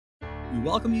We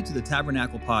welcome you to the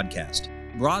Tabernacle Podcast,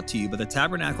 brought to you by the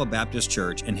Tabernacle Baptist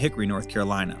Church in Hickory, North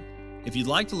Carolina. If you'd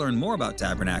like to learn more about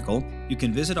Tabernacle, you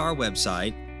can visit our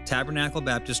website,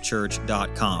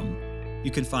 tabernaclebaptistchurch.com.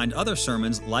 You can find other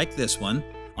sermons like this one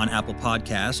on Apple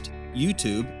Podcast,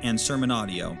 YouTube, and Sermon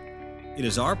Audio. It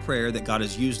is our prayer that God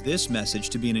has used this message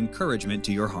to be an encouragement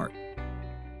to your heart.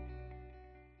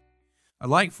 I'd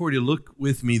like for you to look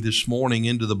with me this morning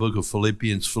into the book of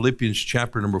Philippians, Philippians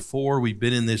chapter number 4. We've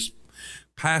been in this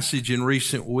passage in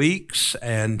recent weeks,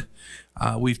 and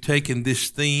we've taken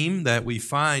this theme that we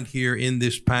find here in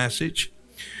this passage.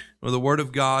 Well, the Word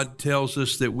of God tells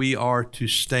us that we are to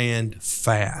stand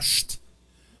fast.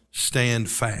 Stand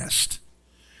fast.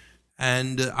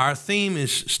 And our theme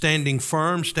is standing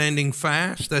firm, standing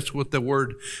fast. That's what the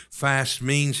word fast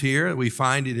means here. We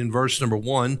find it in verse number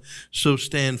 1. So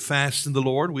stand fast in the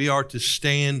Lord. We are to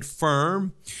stand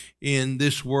firm in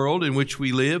this world in which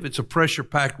we live. It's a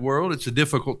pressure-packed world. It's a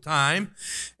difficult time.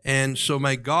 And so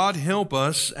may God help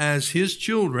us as His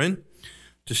children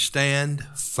to stand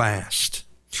fast.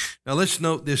 Now let's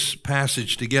note this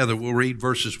passage together. We'll read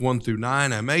verses 1 through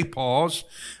 9. I may pause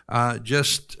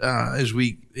as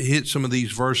we hit some of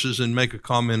these verses and make a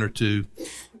comment or two,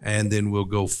 and then we'll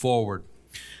go forward.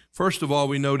 First of all,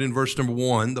 we note in verse number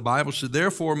 1, the Bible said,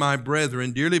 "Therefore, my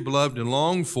brethren, dearly beloved and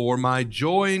longed for, my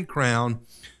joy and crown,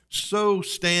 so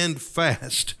stand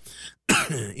fast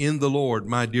in the Lord,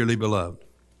 my dearly beloved."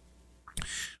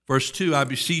 Verse 2, "I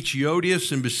beseech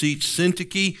Euodias and beseech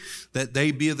Syntyche that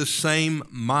they be of the same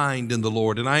mind in the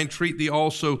Lord. And I entreat thee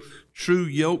also, true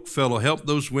yokefellow, help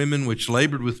those women which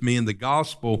labored with me in the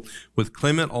gospel, with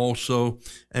Clement also,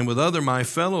 and with other my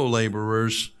fellow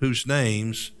laborers, whose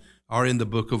names are in the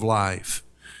book of life."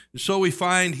 And so we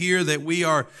find here that we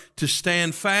are to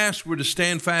stand fast. We're to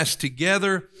stand fast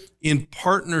together in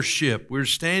partnership. We're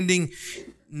standing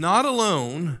not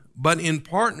alone, but in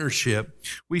partnership.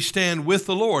 We stand with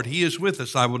the Lord. He is with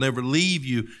us. "I will never leave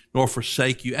you nor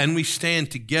forsake you." And we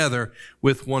stand together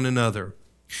with one another.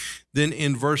 Then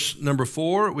in verse number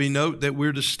 4, we note that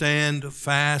we're to stand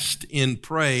fast in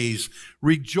praise.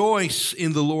 "Rejoice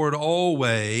in the Lord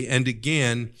always, and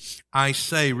again I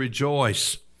say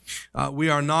rejoice." We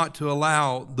are not to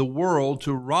allow the world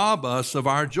to rob us of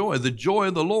our joy. The joy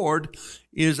of the Lord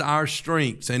is our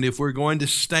strength. And if we're going to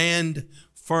stand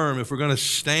firm, if we're going to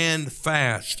stand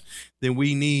fast, then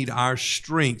we need our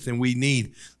strength and we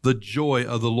need the joy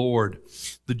of the Lord.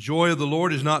 The joy of the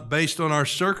Lord is not based on our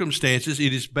circumstances.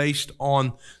 It is based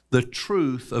on the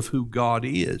truth of who God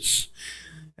is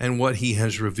and what He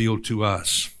has revealed to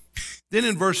us. Then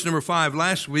in verse number 5,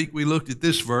 last week we looked at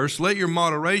this verse, "Let your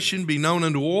moderation be known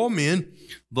unto all men.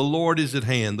 The Lord is at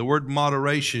hand." The word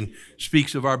moderation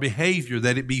speaks of our behavior,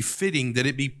 that it be fitting, that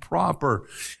it be proper.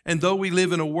 And though we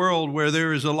live in a world where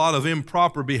there is a lot of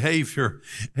improper behavior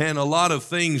and a lot of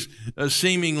things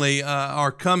seemingly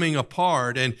are coming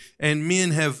apart, and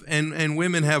men have and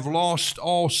women have lost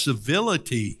all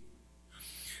civility,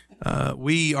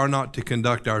 we are not to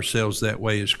conduct ourselves that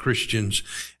way as Christians,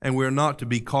 and we're not to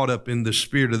be caught up in the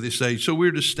spirit of this age. So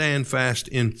we're to stand fast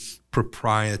in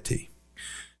propriety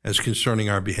as concerning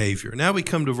our behavior. Now we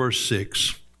come to verse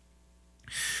 6.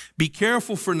 "Be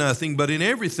careful for nothing, but in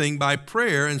everything by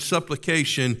prayer and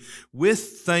supplication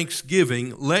with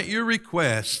thanksgiving, let your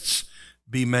requests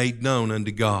be made known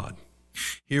unto God."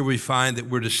 Here we find that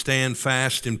we're to stand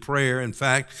fast in prayer. In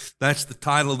fact, that's the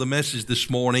title of the message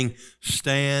this morning,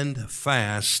 "Stand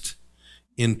Fast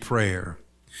in Prayer."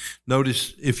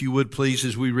 Notice, if you would please,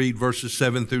 as we read verses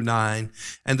 7 through 9,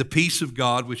 "And the peace of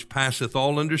God, which passeth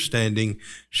all understanding,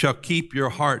 shall keep your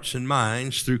hearts and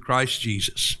minds through Christ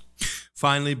Jesus.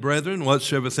 Finally, brethren,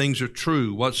 whatsoever things are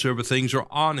true, whatsoever things are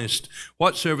honest,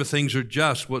 whatsoever things are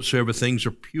just, whatsoever things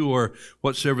are pure,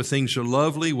 whatsoever things are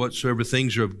lovely, whatsoever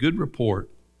things are of good report,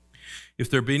 if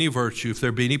there be any virtue, if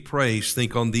there be any praise,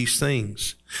 think on these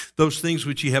things. Those things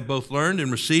which ye have both learned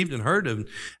and received and heard of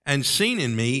and seen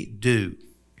in me, do.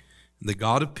 And the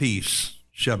God of peace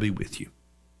shall be with you."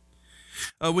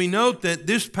 We note that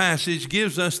this passage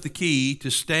gives us the key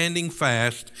to standing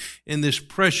fast in this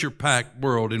pressure-packed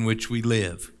world in which we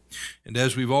live. And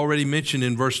as we've already mentioned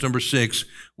in verse number 6,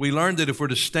 we learned that if we're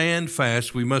to stand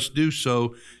fast, we must do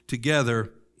so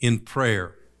together in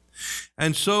prayer.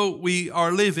 And so we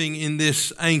are living in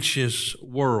this anxious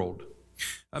world.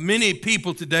 Many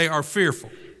people today are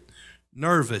fearful,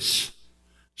 nervous,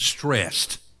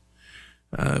 stressed.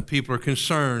 People are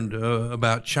concerned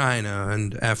about China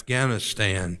and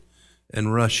Afghanistan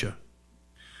and Russia.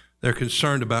 They're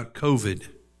concerned about COVID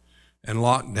and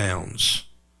lockdowns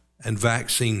and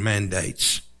vaccine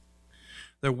mandates.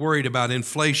 They're worried about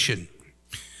inflation,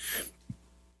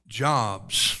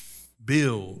 jobs,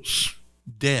 bills,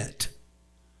 debt,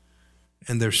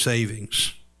 and their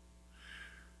savings.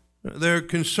 They're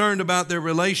concerned about their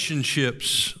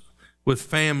relationships with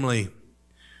family,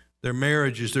 their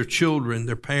marriages, their children,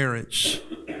 their parents,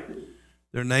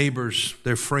 their neighbors,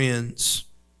 their friends.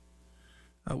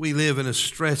 We live in a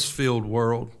stress-filled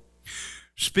world.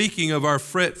 Speaking of our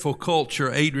fretful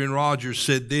culture, Adrian Rogers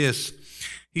said this.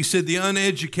 He said, the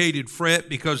uneducated fret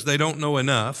because they don't know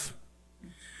enough.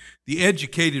 The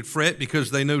educated fret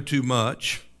because they know too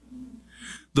much.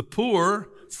 The poor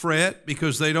fret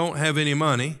because they don't have any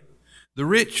money. The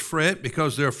rich fret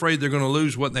because they're afraid they're going to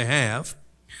lose what they have.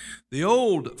 The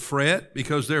old fret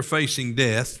because they're facing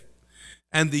death.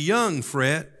 And the young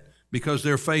fret because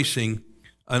they're facing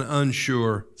an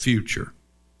unsure future.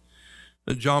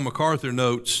 John MacArthur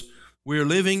notes, we're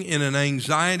living in an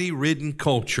anxiety-ridden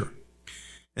culture.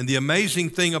 And the amazing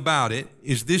thing about it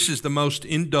is this is the most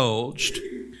indulged,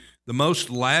 the most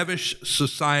lavish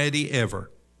society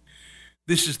ever.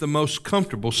 This is the most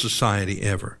comfortable society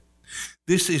ever.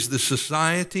 This is the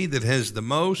society that has the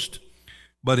most,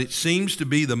 but it seems to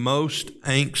be the most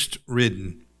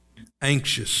angst-ridden,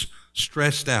 anxious,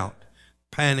 stressed out,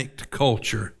 panicked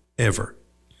culture ever.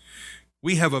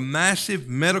 We have a massive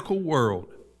medical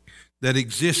world that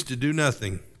exists to do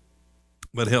nothing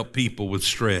but help people with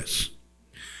stress.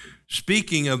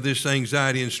 Speaking of this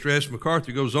anxiety and stress,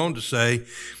 MacArthur goes on to say,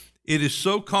 it is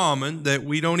so common that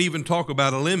we don't even talk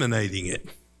about eliminating it.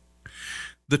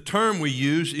 The term we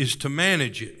use is to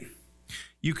manage it.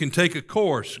 You can take a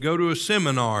course, go to a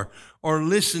seminar, or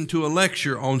listen to a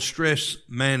lecture on stress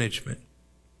management.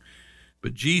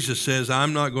 But Jesus says,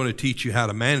 I'm not going to teach you how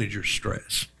to manage your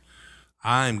stress.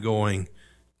 I'm going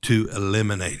to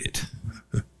eliminate it.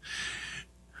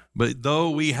 But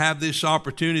though we have this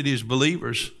opportunity as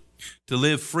believers to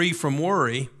live free from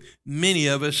worry, many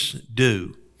of us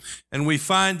do. And we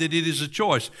find that it is a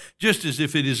choice. Just as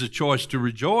if it is a choice to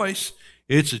rejoice,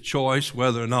 it's a choice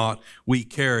whether or not we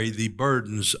carry the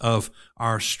burdens of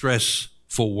our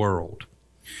stressful world.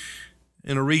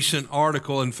 In a recent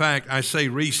article, in fact, I say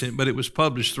recent, but it was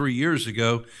published 3 years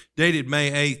ago, dated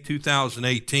May 8,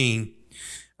 2018,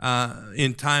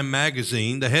 in Time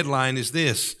magazine, the headline is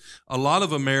this: a lot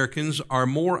of Americans are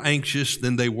more anxious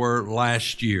than they were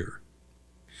last year.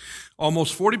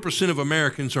 Almost 40% of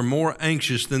Americans are more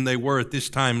anxious than they were at this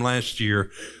time last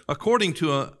year, according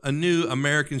to a new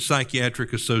American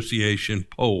Psychiatric Association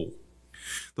poll.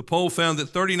 The poll found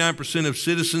that 39% of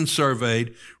citizens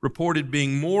surveyed reported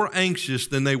being more anxious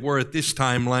than they were at this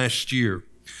time last year.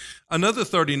 Another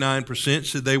 39%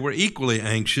 said they were equally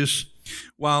anxious,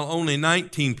 while only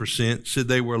 19% said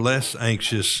they were less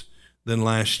anxious than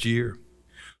last year.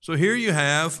 So here you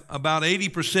have about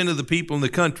 80% of the people in the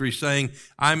country saying,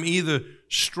 I'm either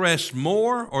stressed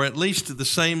more or at least to the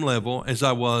same level as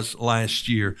I was last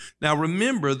year. Now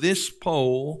remember, this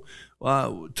poll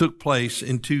took place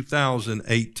in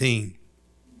 2018.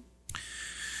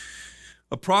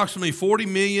 Approximately 40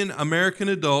 million American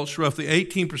adults, roughly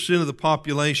 18% of the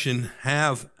population,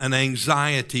 have an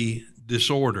anxiety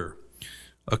disorder,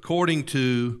 according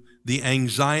to the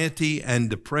Anxiety and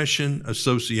Depression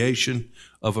Association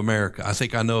of America. I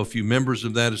think I know a few members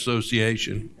of that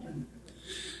association.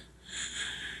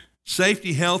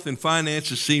 Safety, health, and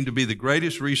finances seem to be the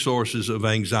greatest resources of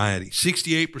anxiety.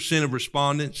 68% of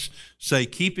respondents say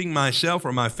keeping myself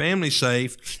or my family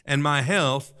safe and my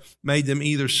health made them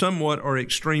either somewhat or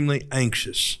extremely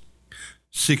anxious.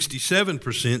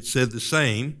 67% said the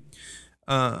same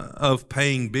of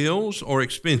paying bills or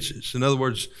expenses. In other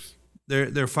words,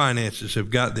 their finances have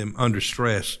got them under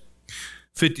stress.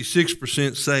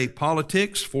 56% say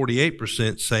politics,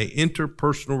 48% say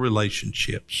interpersonal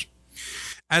relationships.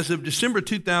 As of December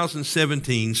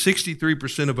 2017,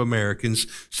 63% of Americans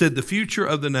said the future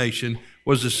of the nation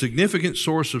was a significant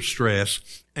source of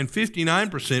stress, and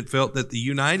 59% felt that the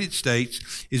United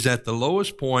States is at the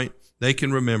lowest point they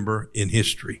can remember in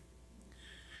history.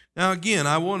 Now, again,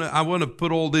 I want to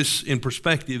put all this in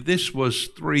perspective. This was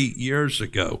 3 years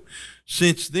ago.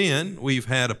 Since then, we've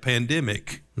had a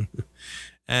pandemic,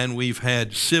 and we've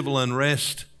had civil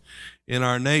unrest in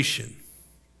our nation.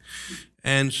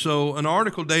 And so an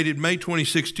article dated May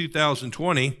 26,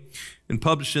 2020, and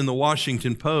published in the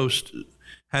Washington Post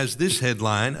has this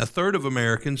headline: a third of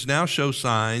Americans now show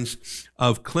signs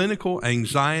of clinical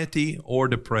anxiety or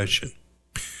depression.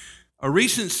 A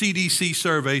recent CDC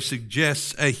survey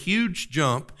suggests a huge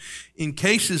jump in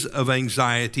cases of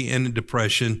anxiety and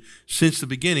depression since the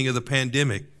beginning of the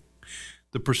pandemic.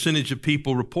 The percentage of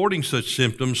people reporting such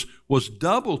symptoms was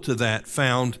double to that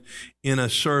found in a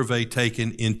survey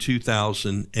taken in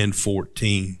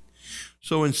 2014.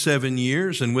 So in 7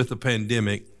 years and with the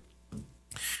pandemic,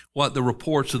 what the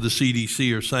reports of the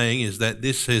CDC are saying is that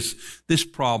this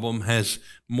problem has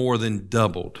more than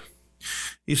doubled.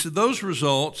 He said those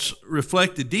results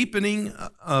reflect a deepening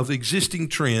of existing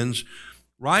trends,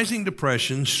 rising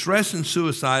depression, stress, and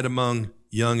suicide among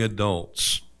young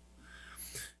adults.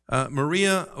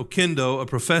 Maria Oquendo, a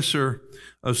professor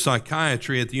of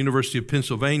psychiatry at the University of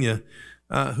Pennsylvania,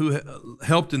 who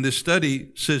helped in this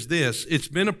study, says this: it's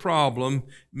been a problem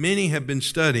many have been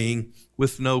studying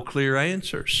with no clear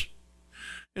answers.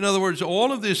 In other words,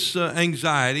 all of this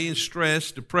anxiety and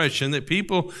stress, depression that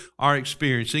people are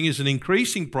experiencing is an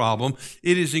increasing problem.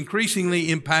 It is increasingly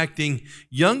impacting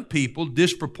young people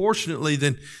disproportionately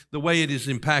than the way it is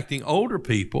impacting older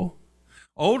people.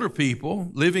 Older people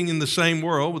living in the same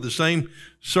world with the same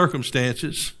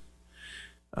circumstances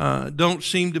don't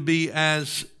seem to be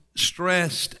as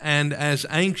stressed and as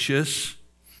anxious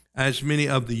as many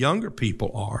of the younger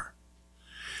people are.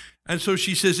 And so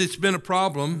she says it's been a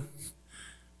problem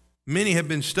many have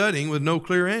been studying with no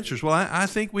clear answers. Well, I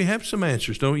think we have some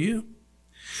answers, don't you?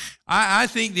 I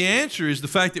think the answer is the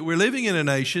fact that we're living in a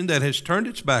nation that has turned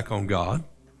its back on God,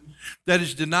 that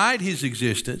has denied His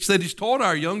existence, that has taught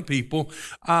our young people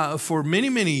for many,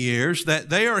 many years that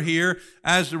they are here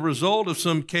as a result of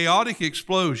some chaotic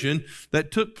explosion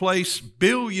that took place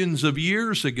billions of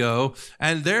years ago,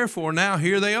 and therefore now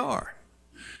here they are.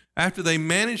 After they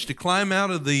managed to climb out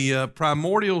of the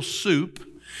primordial soup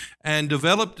and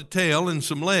developed a tail and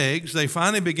some legs, they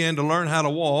finally began to learn how to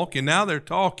walk, and now they're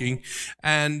talking,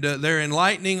 and they're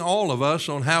enlightening all of us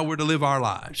on how we're to live our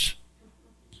lives.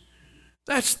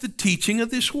 That's the teaching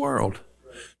of this world.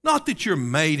 Not that you're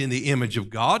made in the image of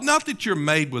God, not that you're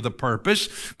made with a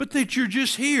purpose, but that you're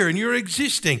just here and you're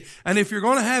existing. And if you're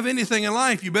going to have anything in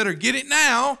life, you better get it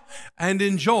now and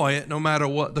enjoy it no matter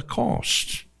what the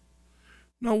cost.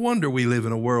 No wonder we live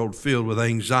in a world filled with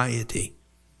anxiety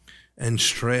and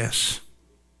stress.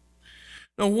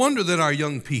 No wonder that our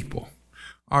young people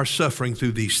are suffering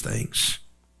through these things.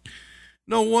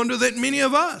 No wonder that many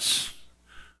of us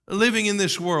living in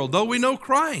this world, though we know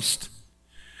Christ,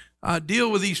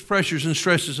 deal with these pressures and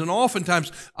stresses and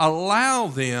oftentimes allow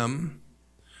them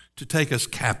to take us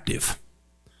captive,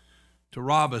 to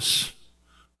rob us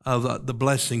of the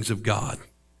blessings of God.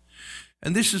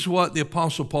 And this is what the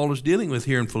Apostle Paul is dealing with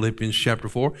here in Philippians chapter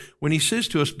 4 when he says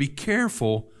to us, be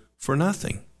careful for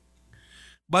nothing,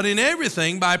 but in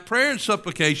everything by prayer and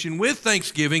supplication with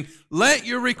thanksgiving, let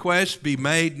your requests be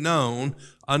made known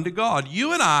unto God.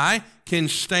 You and I can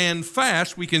stand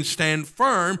fast, we can stand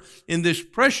firm in this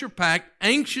pressure-packed,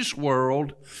 anxious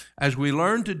world as we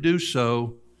learn to do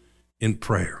so in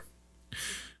prayer.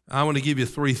 I want to give you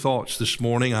 3 thoughts this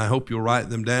morning. I hope you'll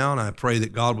write them down. I pray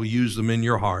that God will use them in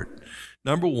your heart.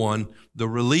 Number 1, the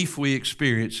relief we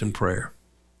experience in prayer.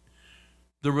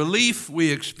 The relief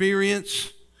we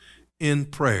experience in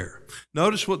prayer.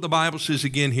 Notice what the Bible says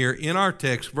again here in our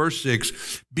text, verse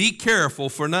 6, be careful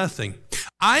for nothing.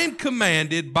 I am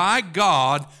commanded by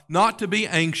God not to be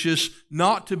anxious,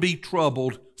 not to be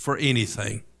troubled for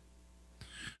anything.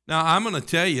 Now, I'm going to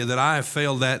tell you that I have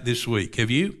failed that this week.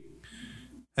 Have you?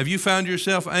 Have you found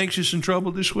yourself anxious and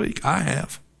troubled this week? I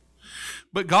have.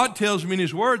 But God tells me in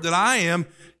His Word that I am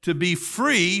to be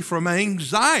free from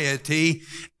anxiety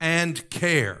and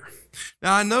care.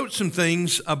 Now, I note some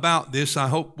things about this I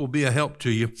hope will be a help to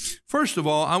you. First of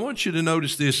all, I want you to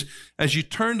notice this as you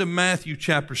turn to Matthew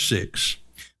chapter 6.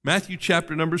 Matthew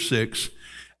chapter number 6,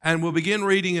 and we'll begin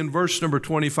reading in verse number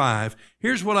 25.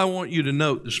 Here's what I want you to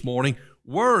note this morning.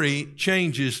 Worry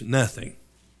changes nothing.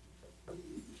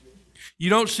 You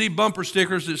don't see bumper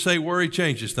stickers that say worry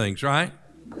changes things, right?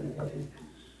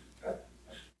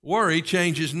 Worry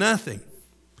changes nothing.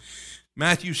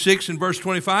 Matthew 6 and verse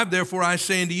 25, therefore I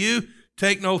say unto you,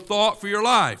 take no thought for your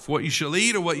life, what you shall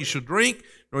eat or what you shall drink,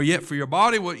 nor yet for your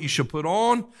body what you shall put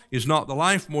on. Is not the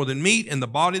life more than meat, and the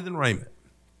body than raiment?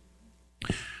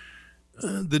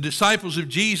 The disciples of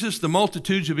Jesus, the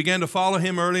multitudes who began to follow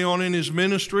Him early on in His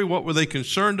ministry, what were they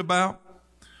concerned about?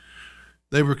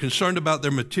 They were concerned about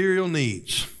their material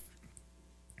needs.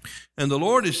 And the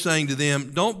Lord is saying to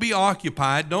them, don't be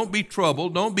occupied, don't be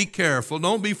troubled, don't be careful,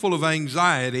 don't be full of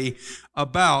anxiety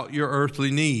about your earthly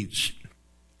needs,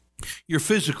 your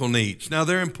physical needs. Now,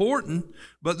 they're important,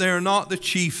 but they're not the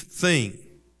chief thing.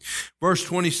 Verse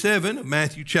 27 of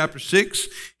Matthew chapter 6,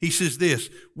 he says this,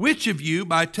 which of you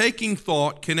by taking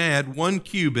thought can add 1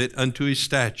 cubit unto his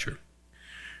stature?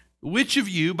 Which of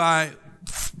you by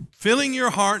filling your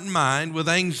heart and mind with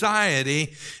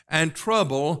anxiety and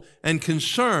trouble and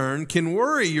concern can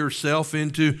worry yourself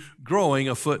into growing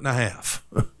 1.5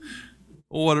 feet?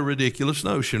 What a ridiculous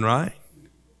notion, right?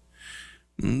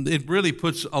 it really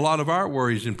puts a lot of our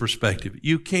worries in perspective.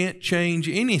 You can't change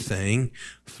anything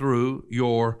through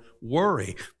your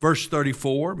worry. Verse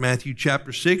 34, Matthew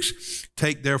chapter 6,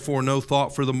 take therefore no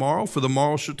thought for the morrow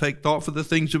shall take thought for the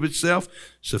things of itself.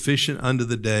 Sufficient unto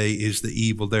the day is the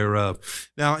evil thereof.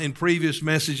 Now, in previous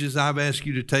messages, I've asked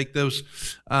you to take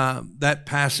that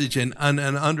passage and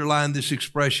underline this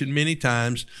expression many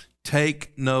times.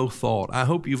 Take no thought. I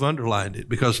hope you've underlined it,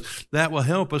 because that will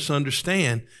help us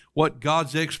understand what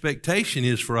God's expectation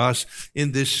is for us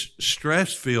in this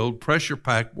stress-filled,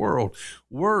 pressure-packed world.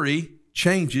 Worry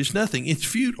changes nothing. It's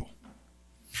futile.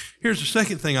 Here's the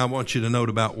second thing I want you to note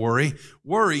about worry.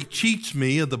 Worry cheats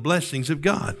me of the blessings of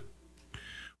God.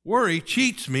 Worry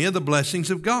cheats me of the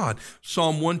blessings of God.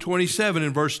 Psalm 127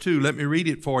 and verse 2, let me read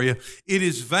it for you. It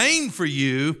is vain for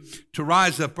you to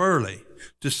rise up early,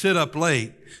 to sit up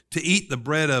late, to eat the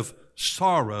bread of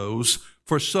sorrows,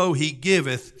 for so he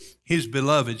giveth his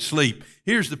beloved sleep.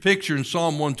 Here's the picture in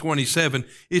Psalm 127.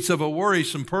 It's of a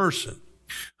worrisome person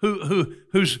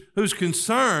who's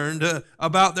concerned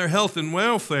about their health and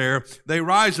welfare. They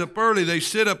rise up early, they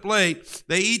sit up late,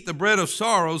 they eat the bread of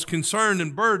sorrows, concerned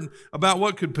and burdened about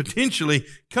what could potentially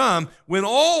come, when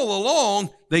all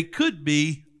along they could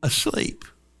be asleep.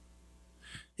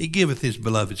 He giveth his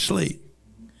beloved sleep.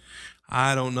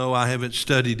 I don't know, I haven't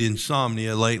studied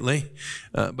insomnia lately,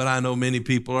 but I know many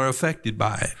people are affected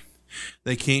by it.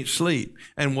 They can't sleep.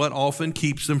 And what often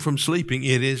keeps them from sleeping?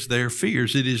 It is their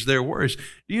fears. It is their worries.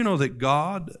 Do you know that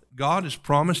God has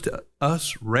promised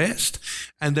us rest,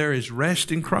 and there is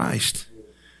rest in Christ?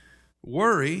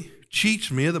 Worry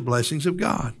cheats me of the blessings of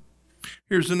God.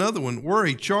 Here's another one.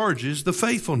 Worry charges the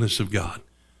faithfulness of God.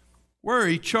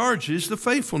 Worry charges the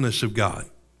faithfulness of God.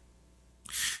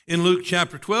 In Luke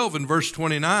chapter 12 and verse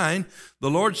 29, the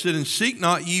Lord said, and seek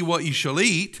not ye what ye shall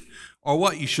eat or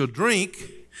what ye shall drink,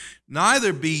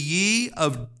 neither be ye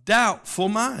of doubtful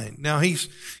mind. Now, he's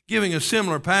giving a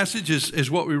similar passage as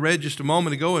what we read just a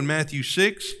moment ago in Matthew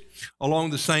 6, along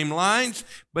the same lines,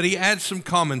 but he adds some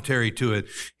commentary to it.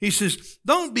 He says,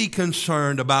 don't be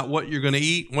concerned about what you're going to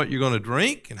eat and what you're going to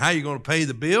drink and how you're going to pay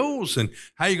the bills and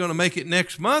how you're going to make it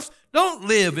next month. Don't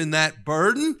live in that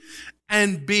burden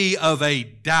and be of a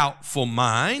doubtful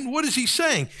mind. What is he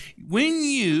saying? When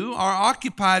you are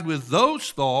occupied with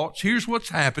those thoughts, here's what's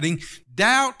happening.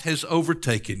 Doubt has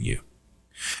overtaken you.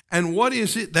 And what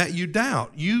is it that you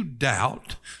doubt? You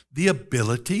doubt the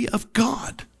ability of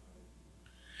God.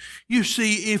 You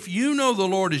see, if you know the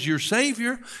Lord as your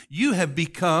Savior, you have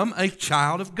become a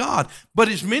child of God. But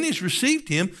as many as received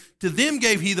him, to them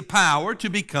gave he the power to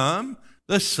become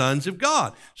the sons of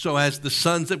God. So as the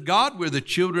sons of God, we're the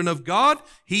children of God.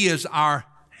 He is our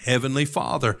heavenly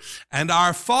Father. And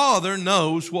our Father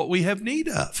knows what we have need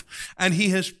of. And he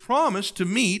has promised to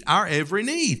meet our every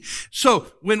need. So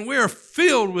when we're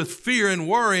filled with fear and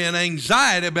worry and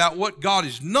anxiety about what God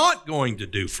is not going to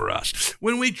do for us,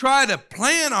 when we try to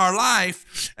plan our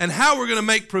life and how we're going to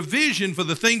make provision for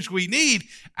the things we need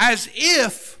as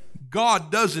if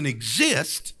God doesn't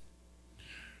exist,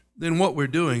 then what we're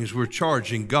doing is we're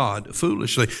charging God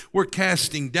foolishly. We're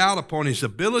casting doubt upon his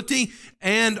ability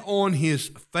and on his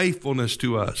faithfulness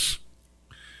to us.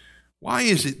 Why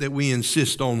is it that we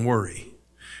insist on worry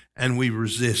and we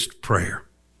resist prayer?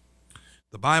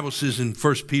 The Bible says in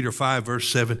 1 Peter 5, verse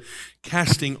 7,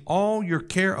 casting all your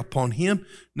care upon him.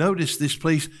 Notice this,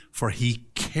 please, for he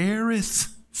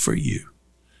careth for you.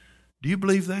 Do you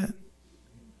believe that? Do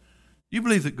you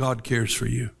believe that God cares for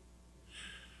you?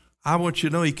 I want you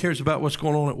to know he cares about what's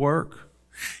going on at work.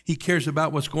 He cares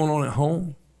about what's going on at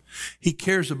home. He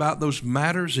cares about those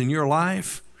matters in your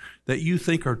life that you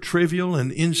think are trivial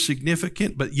and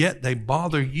insignificant, but yet they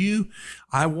bother you.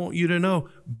 I want you to know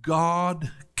God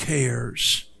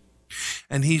cares.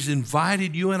 And he's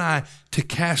invited you and I to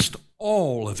cast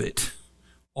all of it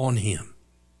on him.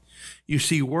 You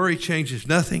see, worry changes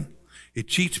nothing. It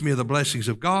cheats me of the blessings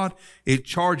of God. It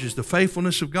charges the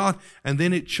faithfulness of God. And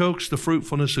then it chokes the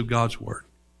fruitfulness of God's word.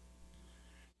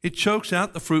 It chokes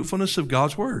out the fruitfulness of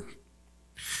God's word.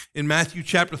 In Matthew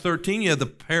chapter 13, you have the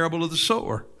parable of the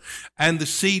sower. And the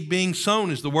seed being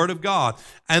sown is the word of God.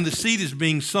 And the seed is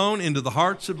being sown into the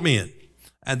hearts of men.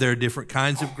 And there are different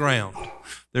kinds of ground.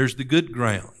 There's the good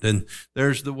ground, and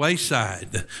there's the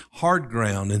wayside, the hard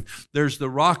ground, and there's the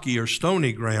rocky or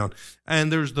stony ground,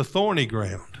 and there's the thorny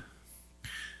ground.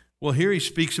 Well, here he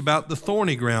speaks about the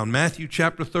thorny ground, Matthew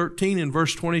chapter 13 and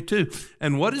verse 22.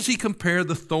 And what does he compare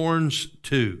the thorns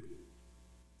to?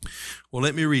 Well,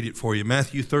 let me read it for you.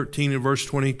 Matthew 13 and verse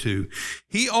 22.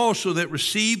 He also that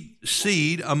received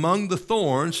seed among the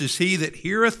thorns is he that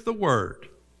heareth the word,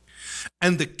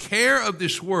 and the care of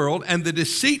this world and the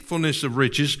deceitfulness of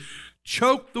riches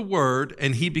choke the word,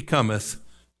 and he becometh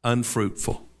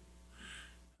unfruitful.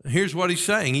 Here's what he's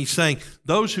saying. He's saying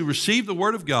those who receive the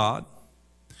word of God,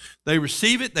 they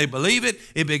receive it, they believe it,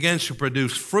 it begins to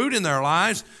produce fruit in their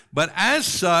lives. But as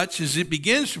such, as it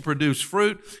begins to produce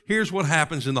fruit, here's what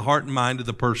happens in the heart and mind of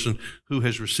the person who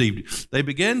has received it. They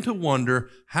begin to wonder,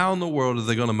 how in the world are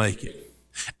they going to make it?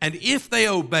 And if they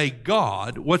obey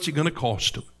God, what's it going to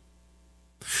cost them?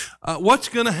 What's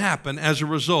going to happen as a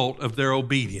result of their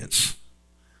obedience?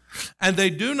 And they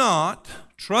do not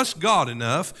trust God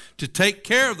enough to take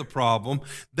care of the problem.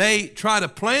 They try to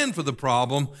plan for the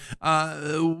problem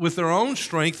with their own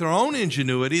strength, their own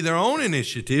ingenuity, their own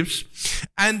initiatives,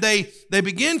 and they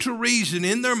begin to reason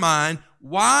in their mind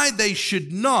why they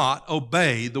should not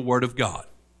obey the word of God.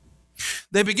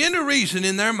 They begin to reason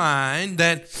in their mind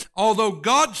that although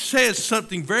God says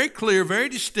something very clear, very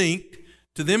distinct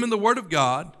to them in the word of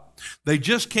God, they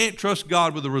just can't trust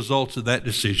God with the results of that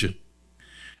decision.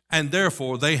 And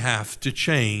therefore, they have to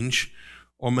change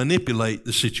or manipulate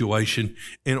the situation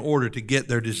in order to get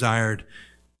their desired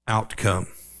outcome.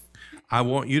 I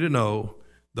want you to know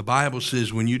the Bible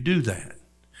says when you do that,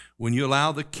 when you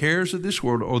allow the cares of this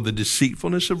world or the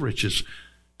deceitfulness of riches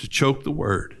to choke the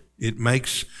word, it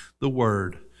makes the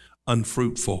word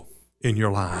unfruitful in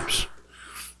your lives.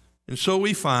 And so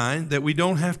we find that we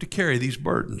don't have to carry these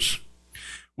burdens.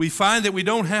 We find that we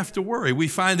don't have to worry. We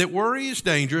find that worry is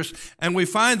dangerous, and we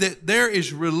find that there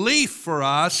is relief for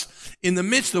us in the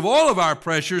midst of all of our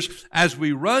pressures as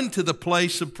we run to the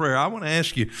place of prayer. I want to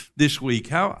ask you this week,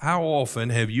 how often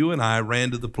have you and I ran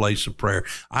to the place of prayer?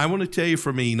 I want to tell you,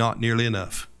 for me, not nearly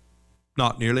enough.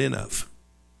 Not nearly enough.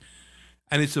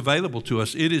 And it's available to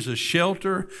us. It is a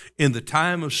shelter in the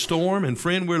time of storm. And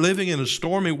friend, we're living in a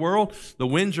stormy world. The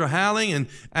winds are howling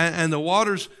and the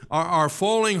waters are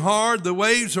falling hard. The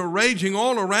waves are raging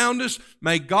all around us.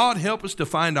 May God help us to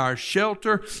find our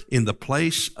shelter in the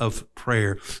place of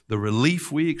prayer. The relief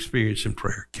we experience in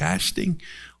prayer. Casting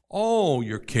all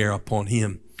your care upon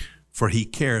him, for he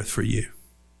careth for you.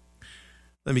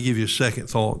 Let me give you a second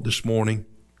thought this morning.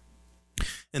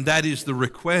 And that is the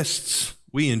requests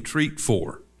we entreat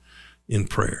for in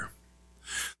prayer.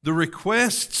 The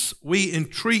requests we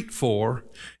entreat for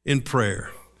in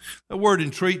prayer. The word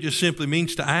entreat just simply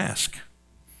means to ask.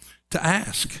 To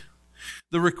ask.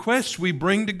 The requests we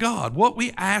bring to God, what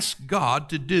we ask God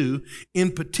to do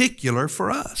in particular for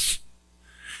us.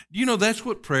 You know, that's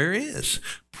what prayer is.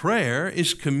 Prayer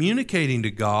is communicating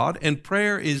to God, and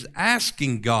prayer is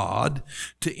asking God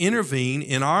to intervene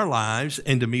in our lives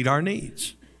and to meet our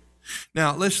needs.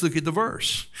 Now, let's look at the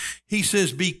verse. He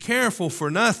says, be careful for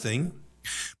nothing,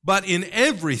 but in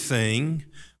everything,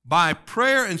 by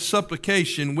prayer and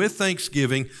supplication with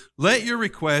thanksgiving, let your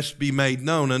requests be made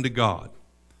known unto God.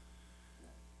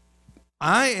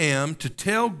 I am to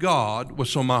tell God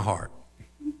what's on my heart.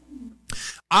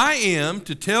 I am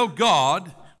to tell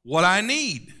God what I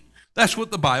need. That's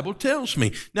what the Bible tells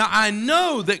me. Now, I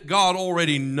know that God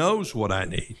already knows what I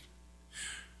need.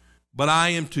 But I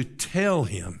am to tell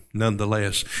him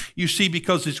nonetheless. You see,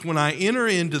 because it's when I enter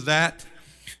into that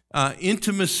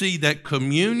intimacy, that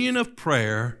communion of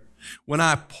prayer, when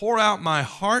I pour out my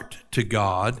heart to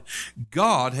God,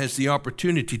 God has the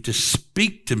opportunity to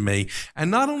speak to me and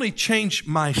not only change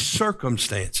my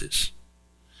circumstances.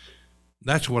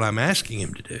 That's what I'm asking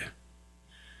him to do.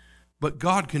 But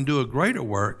God can do a greater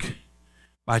work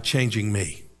by changing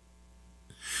me,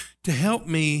 to help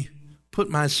me put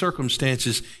my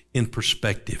circumstances in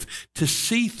perspective, to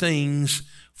see things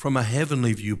from a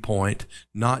heavenly viewpoint,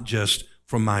 not just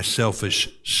from my selfish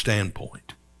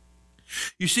standpoint.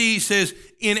 You see, he says,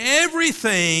 in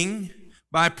everything,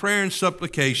 by prayer and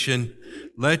supplication,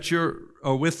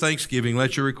 with thanksgiving,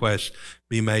 let your requests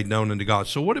be made known unto God.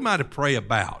 So what am I to pray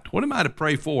about? What am I to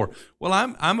pray for? Well,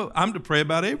 I'm to pray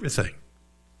about everything.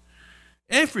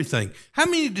 Everything. How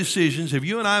many decisions have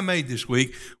you and I made this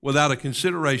week without a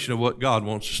consideration of what God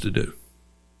wants us to do?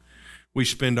 We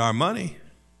spend our money.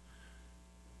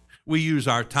 We use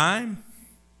our time.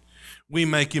 We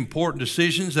make important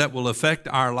decisions that will affect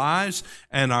our lives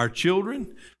and our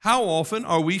children. How often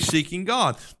are we seeking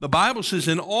God? The Bible says,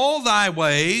 in all thy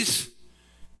ways,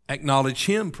 acknowledge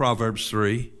him, Proverbs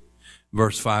 3,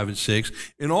 verse 5 and 6.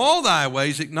 In all thy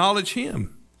ways, acknowledge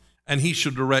him, and he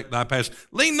shall direct thy paths.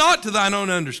 Lean not to thine own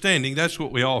understanding. That's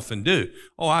what we often do.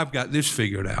 Oh, I've got this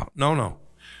figured out. No.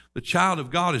 The child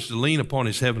of God is to lean upon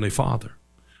his heavenly Father.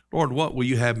 Lord, what will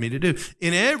you have me to do?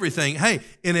 In everything,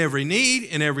 in every need,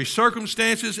 in every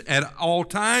circumstances, at all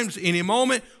times, any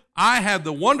moment, I have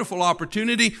the wonderful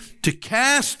opportunity to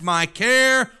cast my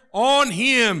care on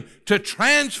Him, to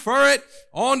transfer it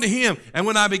onto Him. And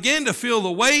when I begin to feel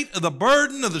the weight of the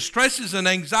burden of the stresses and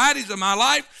anxieties of my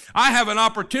life, I have an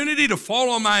opportunity to fall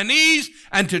on my knees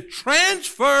and to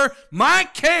transfer my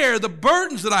care, the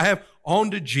burdens that I have,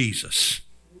 onto Jesus.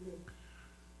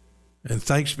 And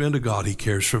thanks be unto God, He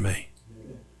cares for me.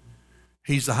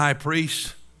 He's the high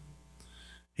priest.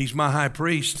 He's my high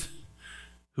priest,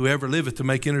 whoever liveth to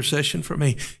make intercession for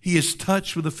me. He is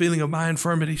touched with the feeling of my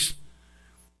infirmities.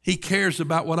 He cares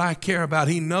about what I care about.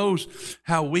 He knows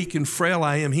how weak and frail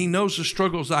I am. He knows the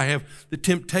struggles I have, the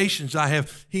temptations I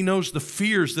have. He knows the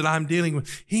fears that I'm dealing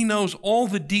with. He knows all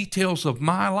the details of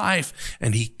my life,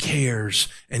 and He cares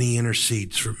and He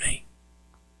intercedes for me.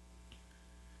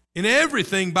 In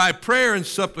everything by prayer and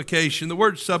supplication. The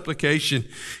word supplication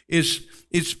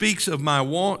it speaks of my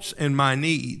wants and my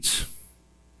needs.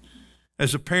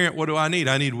 As a parent, what do I need?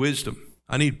 I need wisdom.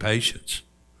 I need patience.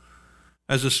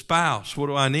 As a spouse, what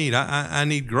do I need? I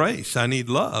need grace. I need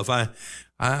love.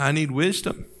 I need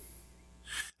wisdom.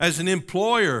 As an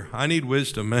employer, I need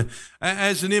wisdom.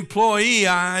 As an employee,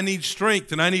 I need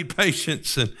strength and I need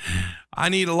patience and I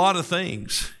need a lot of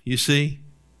things, you see.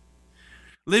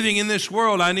 Living in this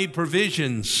world, I need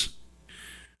provisions.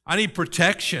 I need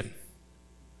protection.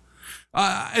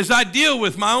 As I deal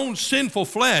with my own sinful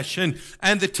flesh and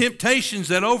the temptations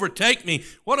that overtake me,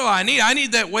 what do I need? I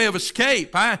need that way of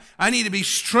escape. I need to be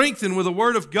strengthened with the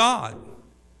Word of God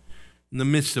in the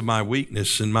midst of my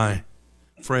weakness and my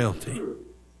frailty.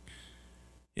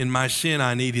 In my sin,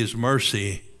 I need His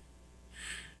mercy.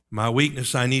 My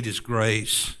weakness, I need His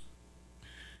grace.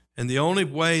 And the only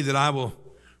way that I will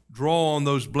draw on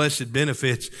those blessed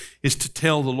benefits is to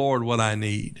tell the Lord what I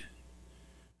need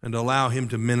and allow Him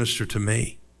to minister to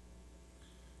me.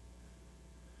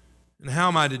 And how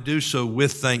am I to do so?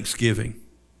 With thanksgiving.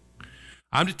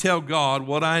 I'm to tell God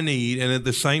what I need and at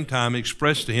the same time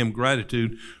express to Him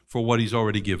gratitude for what He's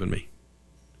already given me.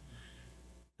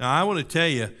 Now, I want to tell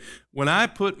you, when I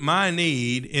put my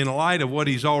need in light of what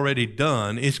He's already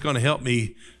done, it's going to help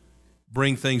me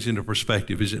bring things into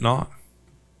perspective, is it not?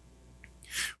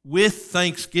 With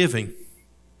thanksgiving.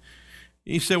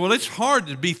 You say, well, it's hard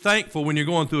to be thankful when you're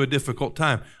going through a difficult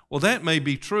time. Well, that may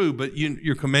be true, but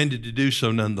you're commanded to do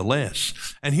so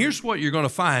nonetheless. And here's what you're going to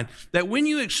find, that when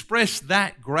you express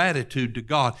that gratitude to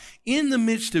God in the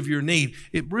midst of your need,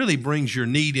 it really brings your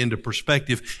need into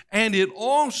perspective, and it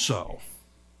also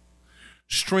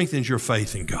strengthens your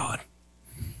faith in God.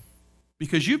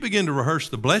 Because you begin to rehearse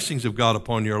the blessings of God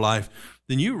upon your life,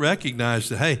 then you recognize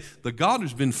that, hey, the God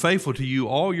who's been faithful to you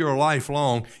all your life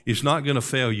long is not going to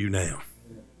fail you now.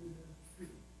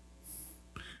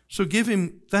 So give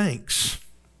Him thanks.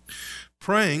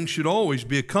 Praying should always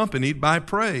be accompanied by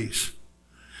praise.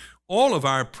 All of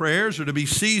our prayers are to be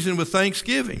seasoned with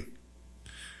thanksgiving.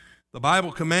 The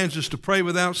Bible commands us to pray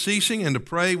without ceasing and to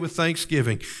pray with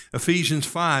thanksgiving. Ephesians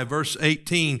 5, verse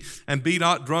 18, and be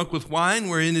not drunk with wine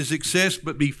wherein is excess,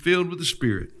 but be filled with the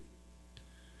Spirit.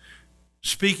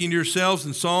 Speaking to yourselves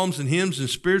in psalms and hymns and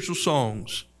spiritual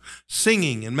songs,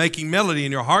 singing and making melody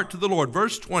in your heart to the Lord.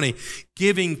 Verse 20,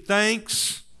 giving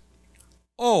thanks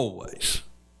always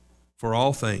for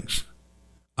all things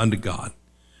unto God.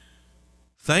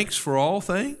 Thanks for all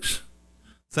things?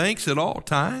 Thanks at all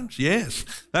times? Yes,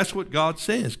 that's what God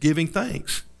says, giving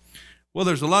thanks. Well,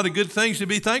 there's a lot of good things to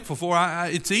be thankful for.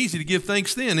 It's easy to give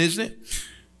thanks then, isn't it?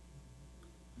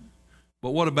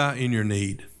 But what about in your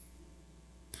need?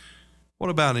 What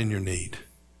about in your need?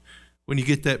 When you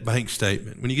get that bank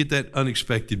statement, when you get that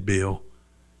unexpected bill,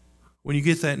 when you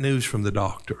get that news from the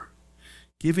doctor,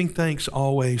 giving thanks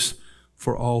always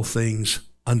for all things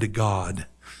unto God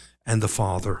and the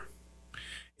Father,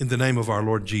 in the name of our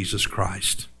Lord Jesus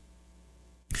Christ.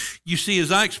 You see,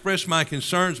 as I express my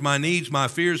concerns, my needs, my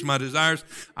fears, my desires,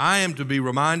 I am to be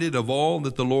reminded of all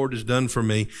that the Lord has done for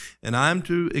me, and I'm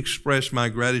to express my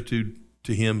gratitude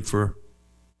to Him for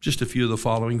just a few of the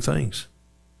following things.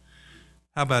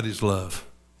 How about His love?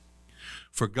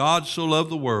 For God so loved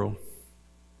the world.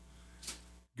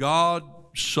 God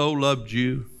so loved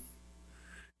you.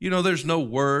 You know, there's no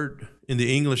word in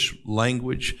the English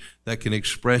language that can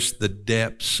express the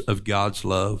depths of God's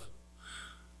love.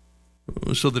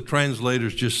 So the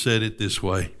translators just said it this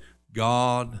way: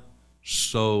 God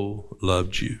so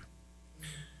loved you.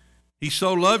 He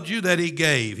so loved you that He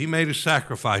gave. He made a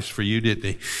sacrifice for you, didn't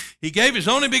He? He gave His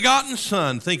only begotten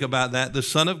Son. Think about that. The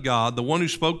Son of God, the one who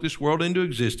spoke this world into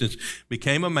existence,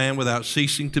 became a man without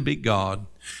ceasing to be God.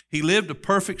 He lived a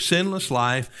perfect, sinless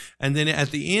life, and then at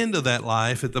the end of that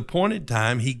life, at the appointed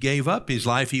time, he gave up his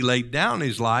life. He laid down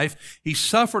his life. He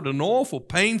suffered an awful,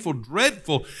 painful,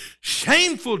 dreadful,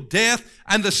 shameful death,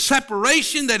 and the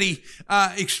separation that he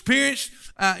experienced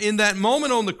in that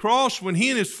moment on the cross when he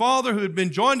and his Father, who had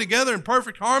been joined together in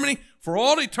perfect harmony for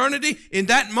all eternity, in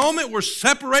that moment were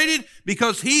separated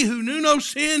because he who knew no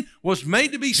sin was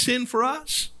made to be sin for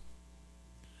us.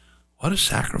 What a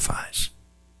sacrifice.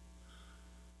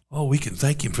 Oh, we can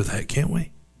thank him for that, can't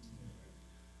we?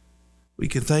 We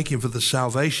can thank him for the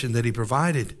salvation that he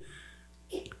provided.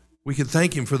 We can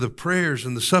thank him for the prayers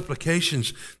and the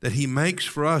supplications that he makes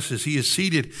for us as he is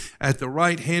seated at the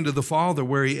right hand of the Father,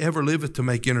 where he ever liveth to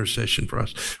make intercession for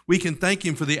us. We can thank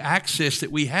him for the access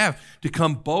that we have to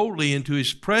come boldly into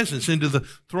his presence, into the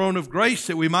throne of grace,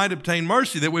 that we might obtain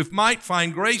mercy, that we might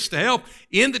find grace to help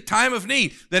in the time of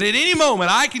need, that at any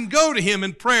moment I can go to him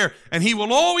in prayer and he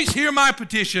will always hear my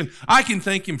petition. I can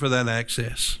thank him for that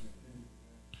access.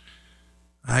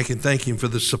 I can thank him for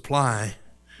the supply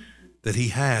that he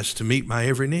has to meet my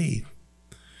every need.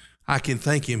 I can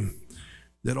thank him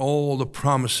that all the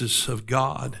promises of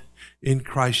God in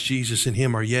Christ Jesus in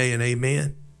him are yea and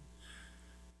amen.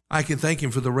 I can thank him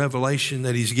for the revelation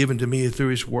that he's given to me through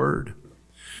his word.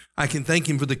 I can thank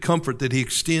him for the comfort that he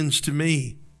extends to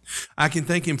me. I can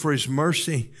thank him for his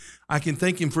mercy. I can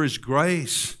thank him for his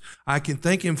grace. I can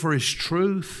thank him for his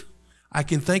truth. I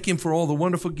can thank him for all the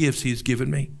wonderful gifts he has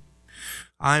given me.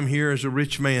 I'm here as a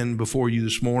rich man before you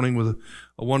this morning with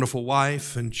a wonderful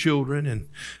wife and children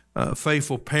and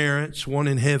faithful parents, one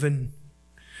in heaven.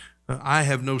 I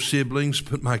have no siblings,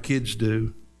 but my kids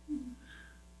do.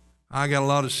 I got a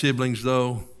lot of siblings,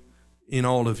 though, in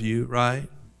all of you, right?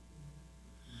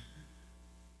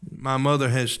 My mother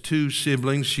has 2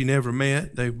 siblings she never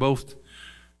met. They both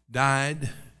died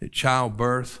at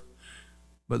childbirth,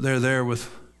 but they're there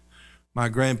with my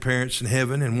grandparents in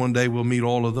heaven, and one day we'll meet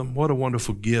all of them. What a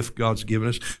wonderful gift God's given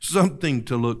us. Something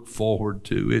to look forward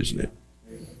to, isn't it?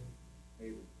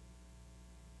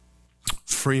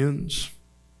 Friends.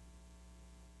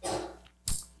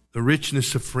 The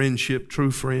richness of friendship,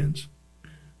 true friends.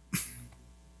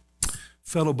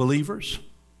 Fellow believers.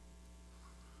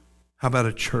 How about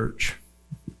a church?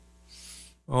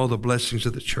 All the blessings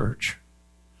of the church.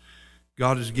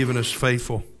 God has given us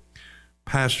faithful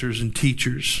pastors and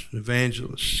teachers,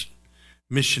 evangelists,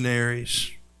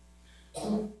 missionaries,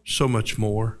 so much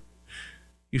more.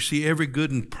 You see, every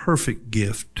good and perfect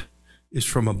gift is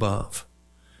from above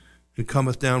and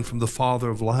cometh down from the Father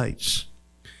of lights,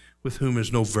 with whom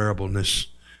is no variableness,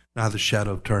 neither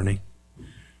shadow of turning.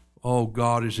 Oh,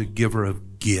 God is a giver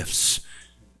of gifts,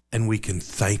 and we can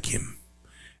thank him.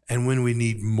 And when we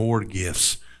need more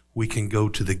gifts, we can go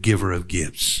to the giver of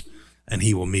gifts, and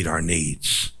he will meet our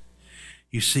needs.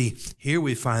 You see, here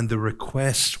we find the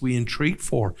requests we entreat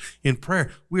for in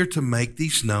prayer. We're to make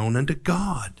these known unto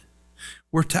God.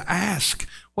 We're to ask.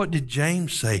 What did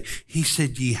James say? He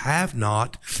said, ye have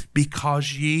not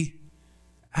because ye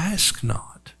ask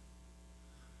not.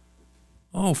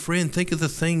 Oh, friend, think of the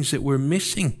things that we're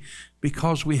missing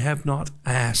because we have not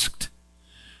asked.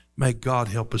 May God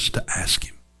help us to ask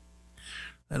him.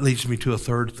 That leads me to a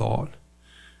third thought,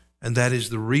 and that is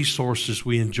the resources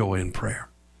we enjoy in prayer.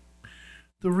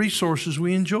 The resources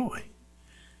we enjoy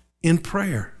in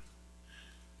prayer.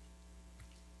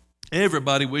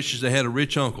 Everybody wishes they had a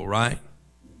rich uncle, right?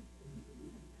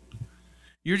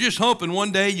 You're just hoping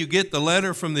one day you get the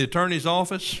letter from the attorney's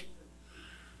office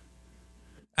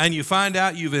and you find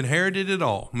out you've inherited it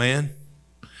all, man.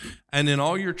 And then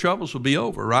all your troubles will be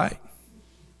over, right?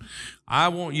 I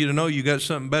want you to know you got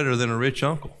something better than a rich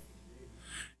uncle.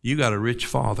 You got a rich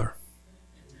father.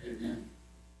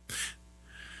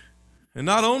 And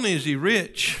not only is he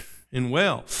rich in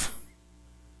wealth,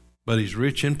 but he's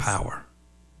rich in power.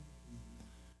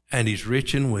 And he's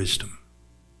rich in wisdom.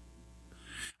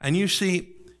 And you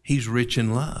see, he's rich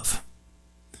in love.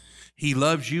 He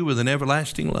loves you with an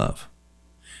everlasting love.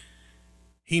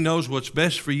 He knows what's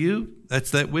best for you.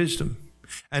 That's that wisdom.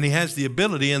 And he has the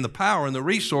ability and the power and the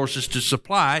resources to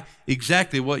supply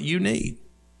exactly what you need.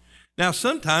 Now,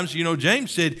 sometimes,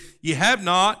 James said, you have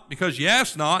not because you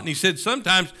ask not. And he said,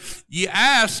 sometimes you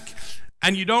ask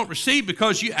and you don't receive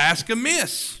because you ask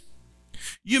amiss.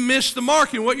 You miss the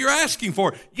mark in what you're asking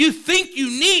for. You think you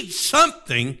need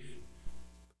something,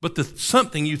 but the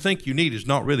something you think you need is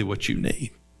not really what you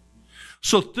need.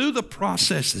 So through the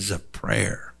processes of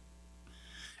prayer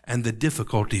and the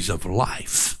difficulties of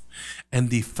life and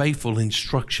the faithful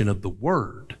instruction of the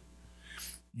Word,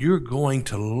 you're going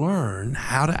to learn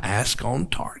how to ask on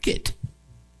target.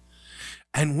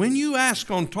 And when you ask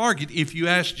on target, if you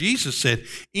ask, Jesus said,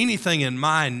 anything in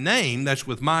my name, that's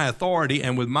with my authority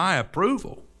and with my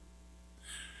approval,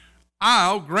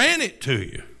 I'll grant it to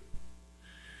you.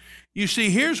 You see,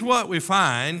 here's what we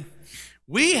find.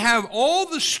 We have all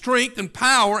the strength and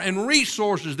power and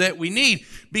resources that we need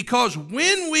because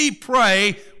when we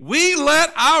pray, we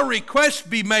let our requests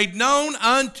be made known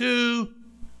unto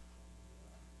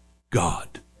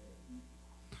God.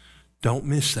 Don't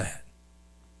miss that.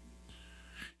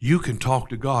 You can talk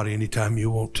to God anytime you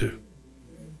want to.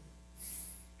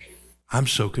 I'm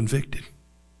so convicted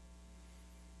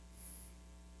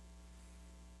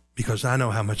because I know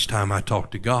how much time I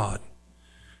talk to God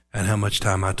and how much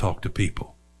time I talk to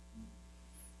people.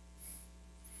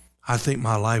 I think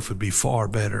my life would be far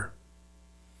better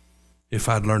if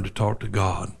I'd learned to talk to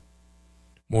God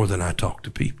more than I talk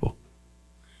to people.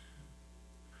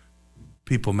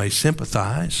 People may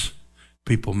sympathize,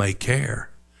 people may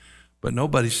care, but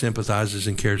nobody sympathizes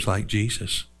and cares like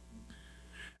Jesus.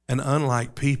 And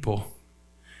unlike people,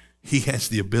 he has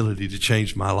the ability to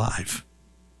change my life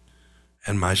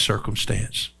and my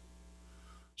circumstance.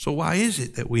 So why is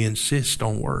it that we insist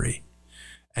on worry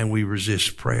and we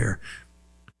resist prayer?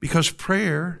 Because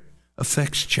prayer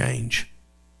affects change.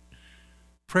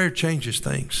 Prayer changes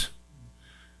things.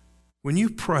 When you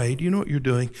pray, do you know what you're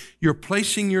doing? You're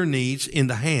placing your needs in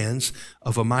the hands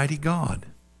of a mighty God.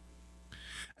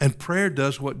 And prayer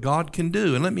does what God can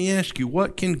do. And let me ask you,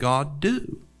 what can God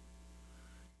do?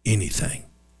 Anything.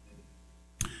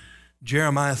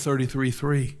 Jeremiah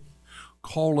 33:3,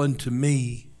 call unto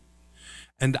me,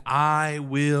 and I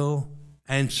will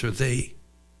answer thee,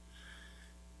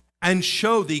 and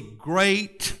show thee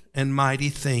great and mighty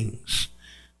things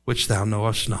which thou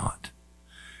knowest not.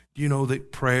 Do you know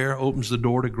that prayer opens the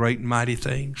door to great and mighty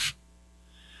things?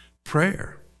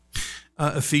 Prayer.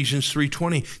 Ephesians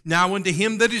 3:20. Now unto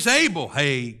him that is able.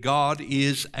 Hey, God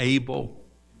is able.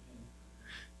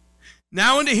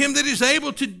 Now unto him that is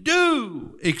able to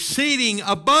do exceeding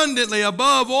abundantly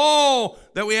above all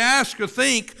that we ask or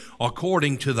think,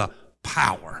 according to the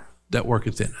power that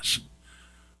worketh in us.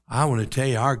 I want to tell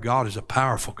you, our God is a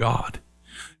powerful God.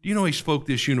 Do you know he spoke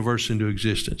this universe into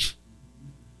existence?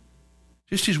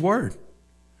 Just his word.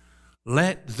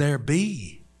 Let there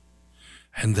be.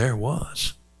 And there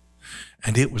was.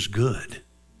 And it was good.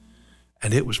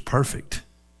 And it was perfect.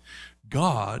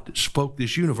 God spoke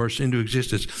this universe into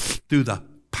existence through the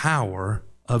power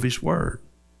of his word.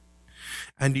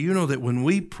 And do you know that when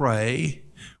we pray,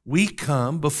 we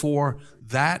come before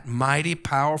that mighty,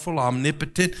 powerful,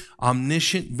 omnipotent,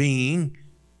 omniscient being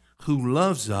who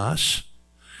loves us,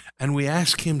 and we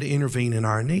ask him to intervene in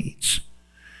our needs.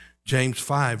 James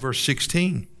 5, verse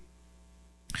 16.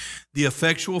 The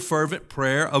effectual, fervent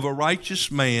prayer of a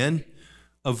righteous man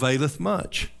availeth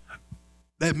much.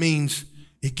 That means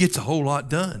it gets a whole lot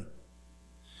done.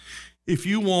 If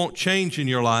you want change in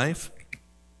your life,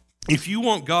 if you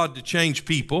want God to change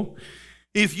people,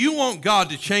 if you want God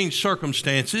to change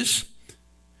circumstances,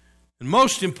 and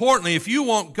most importantly, if you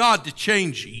want God to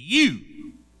change you,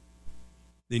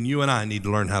 then you and I need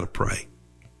to learn how to pray.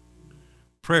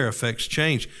 Prayer affects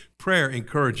change. Prayer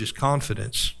encourages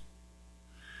confidence.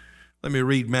 Let me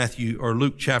read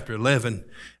Luke chapter 11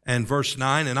 and verse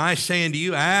 9. And I say unto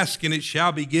you, ask and it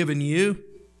shall be given you.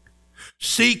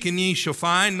 Seek and ye shall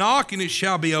find. Knock and it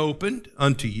shall be opened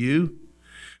unto you.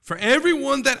 For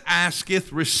everyone that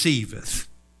asketh receiveth.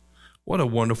 What a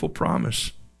wonderful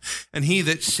promise. And he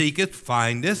that seeketh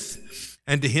findeth.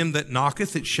 And to him that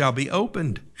knocketh it shall be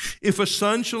opened. If a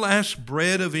son shall ask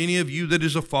bread of any of you that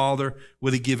is a father,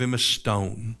 will he give him a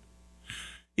stone?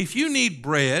 If you need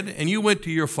bread and you went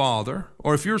to your father,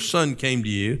 or if your son came to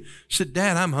you, said,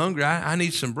 Dad, I'm hungry, I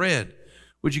need some bread,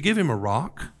 would you give him a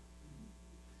rock?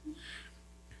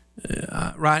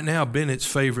 Right now, Bennett's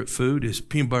favorite food is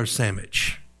peanut butter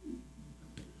sandwich.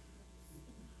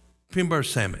 Peanut butter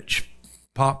sandwich.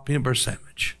 Pop peanut butter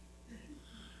sandwich.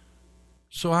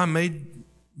 So I made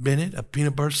Bennett a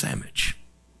peanut butter sandwich.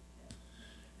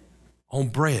 On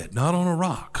bread, not on a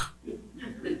rock.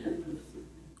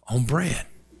 On bread.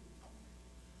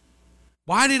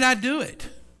 Why did I do it?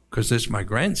 Because this is my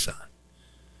grandson.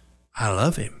 I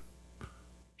love him.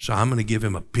 So I'm going to give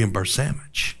him a peanut butter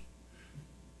sandwich.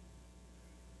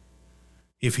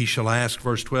 If he shall ask,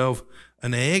 verse 12,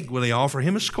 an egg, will he offer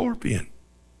him a scorpion?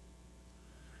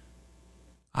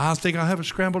 I think I'll have a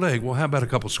scrambled egg. Well, how about a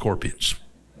couple scorpions?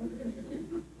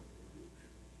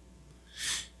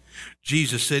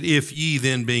 Jesus said, if ye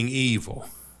then being evil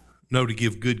know to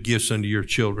give good gifts unto your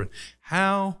children,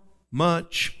 how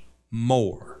much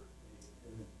more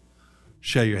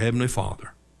shall your heavenly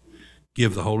Father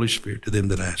give the Holy Spirit to them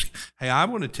that ask. Hey, I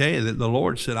want to tell you that the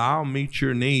Lord said, I'll meet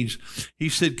your needs. He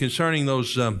said concerning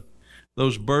those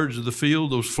birds of the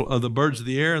field, the birds of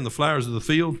the air and the flowers of the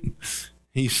field,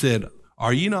 he said,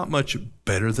 are you not much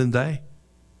better than they?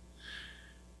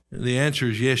 And the answer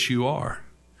is yes, you are.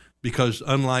 Because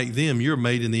unlike them, you're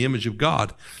made in the image of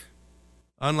God.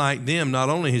 Unlike them, not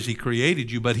only has he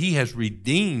created you, but he has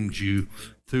redeemed you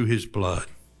through his blood.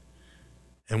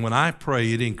 And when I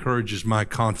pray, it encourages my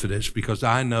confidence because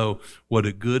I know what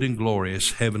a good and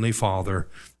glorious Heavenly Father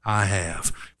I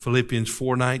have. Philippians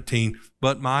 4:19,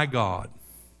 but my God,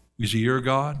 is he your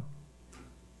God?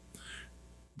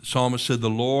 The psalmist said, the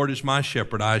Lord is my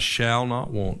shepherd, I shall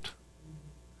not want.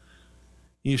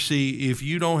 You see, if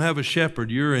you don't have a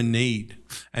shepherd, you're in need.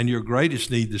 And your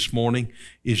greatest need this morning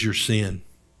is your sin,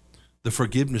 the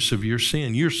forgiveness of your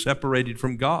sin. You're separated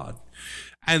from God.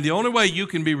 And the only way you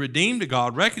can be redeemed to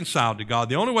God, reconciled to God,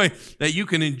 the only way that you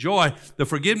can enjoy the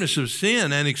forgiveness of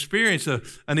sin and experience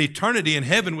an eternity in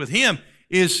heaven with him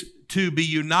is to be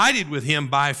united with him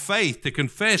by faith, to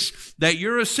confess that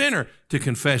you're a sinner, to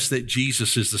confess that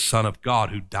Jesus is the Son of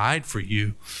God who died for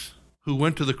you, who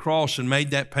went to the cross and made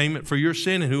that payment for your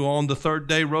sin, and who on the third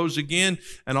day rose again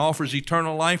and offers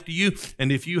eternal life to you.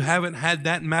 And if you haven't had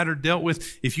that matter dealt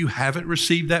with, if you haven't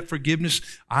received that forgiveness,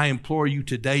 I implore you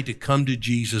today to come to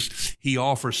Jesus. He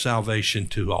offers salvation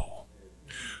to all.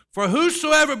 For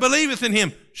whosoever believeth in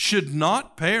him should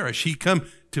not perish. He come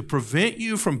to prevent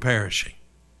you from perishing,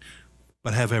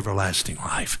 but have everlasting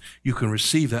life. You can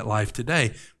receive that life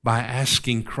today by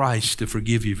asking Christ to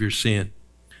forgive you of your sin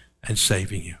and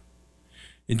saving you.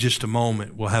 In just a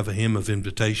moment, we'll have a hymn of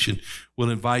invitation. We'll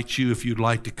invite you, if you'd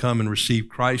like to come and receive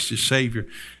Christ as Savior,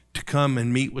 to come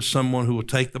and meet with someone who will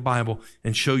take the Bible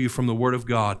and show you from the Word of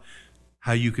God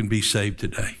how you can be saved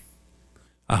today.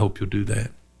 I hope you'll do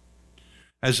that.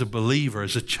 As a believer,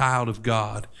 as a child of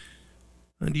God,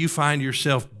 do you find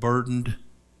yourself burdened,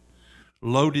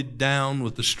 loaded down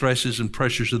with the stresses and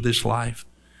pressures of this life?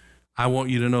 I want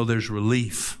you to know there's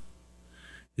relief.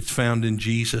 It's found in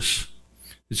Jesus.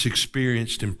 It's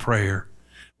experienced in prayer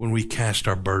when we cast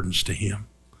our burdens to him.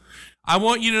 I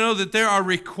want you to know that there are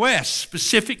requests,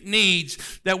 specific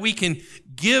needs that we can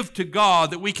give to God,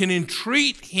 that we can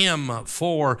entreat him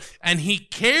for, and he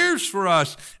cares for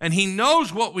us, and he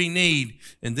knows what we need.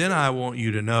 And then I want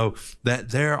you to know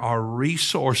that there are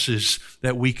resources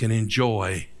that we can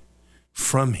enjoy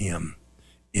from him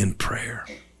in prayer.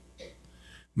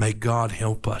 May God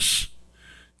help us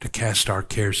to cast our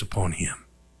cares upon him,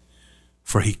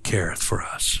 for he careth for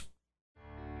us.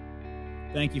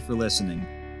 Thank you for listening.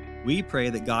 We pray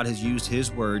that God has used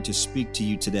his word to speak to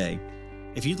you today.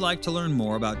 If you'd like to learn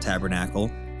more about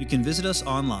Tabernacle, you can visit us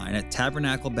online at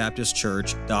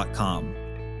tabernaclebaptistchurch.com.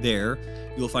 There,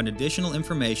 you'll find additional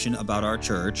information about our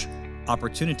church,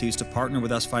 opportunities to partner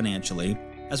with us financially,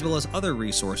 as well as other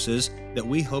resources that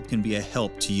we hope can be a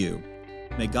help to you.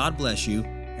 May God bless you,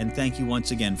 and thank you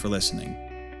once again for listening.